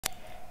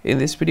In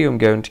this video, I'm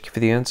going to give you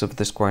the answer of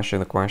this question.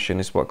 The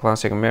question is, what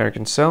classic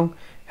American song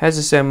has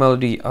the same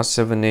melody as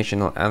 7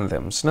 national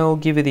anthems? Now I'll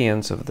give you the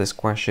answer of this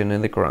question,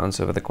 and the correct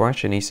answer for the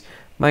question is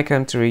My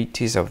Country,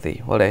 'Tis of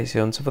Thee. Well, that is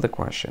the answer for the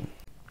question.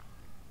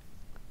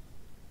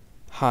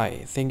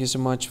 Hi, thank you so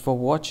much for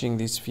watching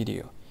this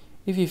video.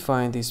 If you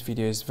find this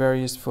video is very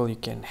useful, you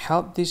can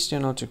help this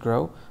channel to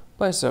grow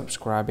by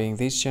subscribing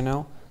this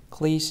channel.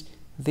 Click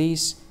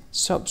this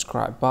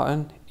subscribe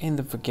button and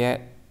don't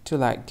forget to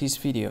like this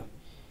video.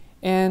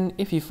 And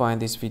if you find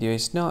this video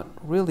is not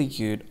really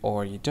good,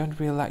 or you don't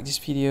really like this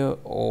video,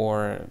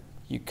 or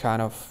you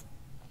kind of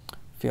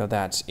feel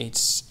that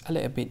it's a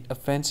little bit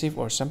offensive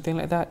or something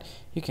like that,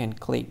 you can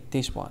click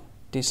this one,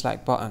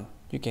 dislike button.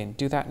 You can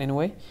do that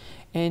anyway.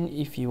 And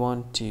if you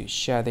want to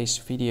share this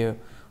video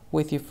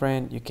with your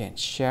friend, you can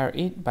share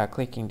it by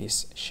clicking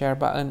this share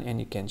button, and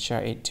you can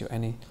share it to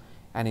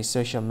any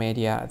social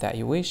media that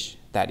you wish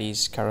that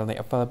is currently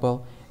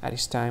available at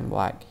this time,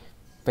 like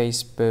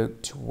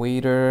Facebook,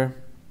 Twitter,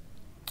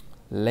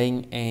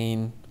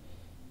 LinkedIn,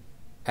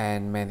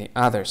 and many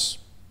others,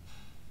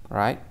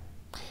 right?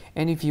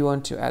 And if you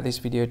want to add this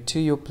video to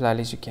your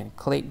playlist, you can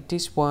click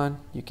this one.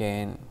 You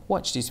can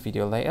watch this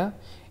video later,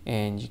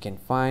 and you can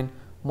find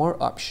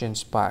more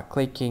options by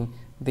clicking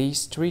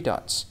these 3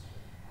 dots.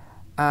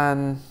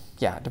 And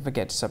yeah, don't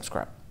forget to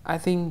subscribe. I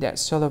think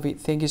that's all of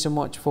it. Thank you so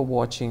much for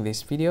watching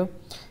this video,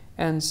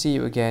 and see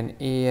you again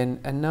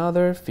in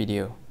another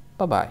video.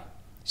 Bye bye.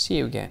 See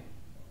you again.